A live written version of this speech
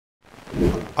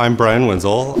I'm Brian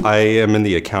Wenzel. I am in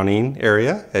the accounting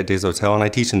area at Desautels, and I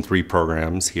teach in 3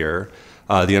 programs here.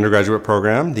 The undergraduate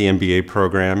program, the MBA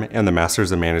program, and the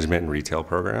Masters of Management and Retail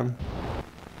program.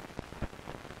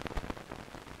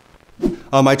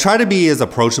 I try to be as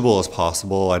approachable as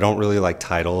possible. I don't really like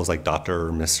titles like Doctor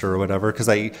or Mr. or whatever, because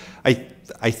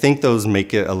I think those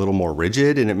make it a little more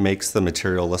rigid and it makes the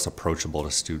material less approachable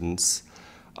to students.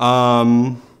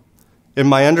 In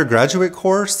my undergraduate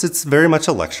course, it's very much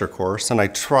a lecture course, and I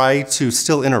try to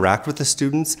still interact with the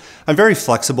students. I'm very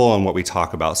flexible on what we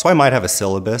talk about, so I might have a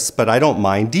syllabus, but I don't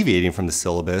mind deviating from the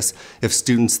syllabus. If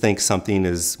students think something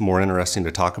is more interesting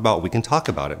to talk about, we can talk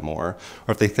about it more.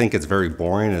 Or if they think it's very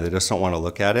boring and they just don't want to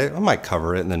look at it, I might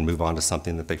cover it and then move on to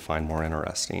something that they find more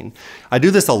interesting. I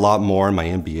do this a lot more in my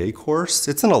MBA course.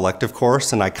 It's an elective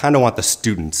course, and I kind of want the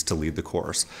students to lead the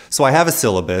course. So I have a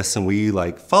syllabus, and we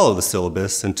follow the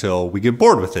syllabus until we get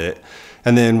bored with it,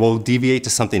 and then we'll deviate to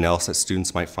something else that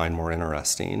students might find more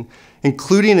interesting.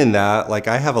 Including in that,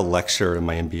 I have a lecture in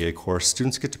my MBA course.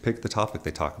 Students get to pick the topic they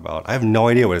talk about. I have no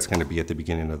idea what it's going to be at the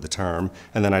beginning of the term,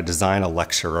 and then I design a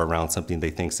lecture around something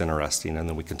they think is interesting, and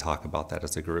then we can talk about that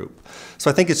as a group. So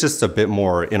I think it's just a bit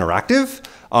more interactive,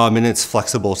 and it's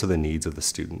flexible to the needs of the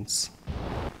students.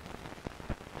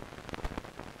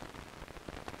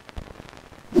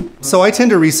 So I tend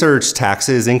to research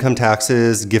taxes, income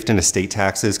taxes, gift and estate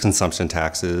taxes, consumption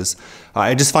taxes.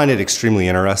 I just find it extremely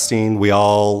interesting. We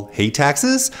all hate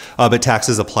taxes, but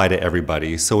taxes apply to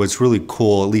everybody. So it's really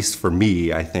cool, at least for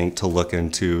me, I think, to look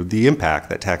into the impact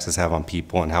that taxes have on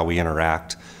people and how we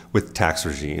interact with tax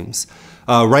regimes.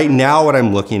 Right now, what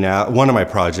I'm looking at, one of my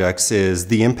projects, is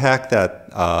the impact that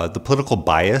the political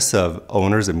bias of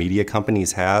owners of media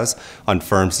companies has on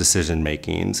firms' decision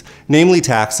makings, namely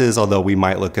taxes, although we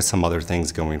might look at some other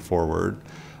things going forward.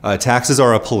 Taxes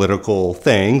are a political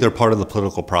thing, they're part of the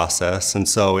political process, and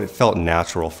so it felt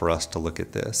natural for us to look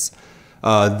at this.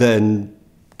 Then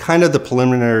kind of the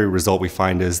preliminary result we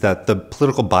find is that the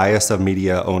political bias of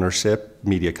media ownership,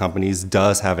 media companies,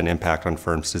 does have an impact on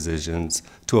firms' decisions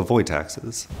to avoid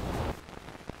taxes.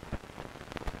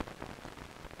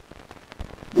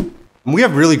 We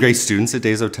have really great students at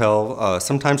Desautels,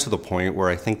 sometimes to the point where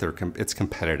I think it's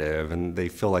competitive and they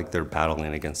feel like they're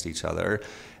battling against each other.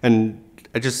 And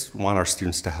I just want our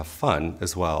students to have fun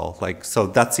as well. So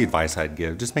that's the advice I'd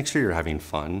give. Just make sure you're having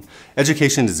fun.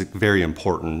 Education is very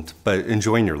important, but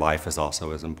enjoying your life is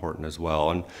also as important as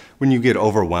well. And when you get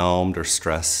overwhelmed or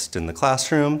stressed in the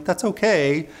classroom, that's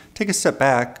okay. Take a step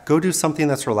back, go do something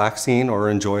that's relaxing or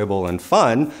enjoyable and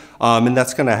fun, and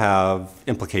that's gonna have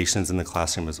implications in the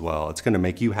classroom as well. It's gonna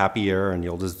make you happier, and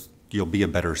you'll be a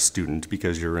better student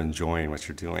because you're enjoying what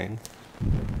you're doing.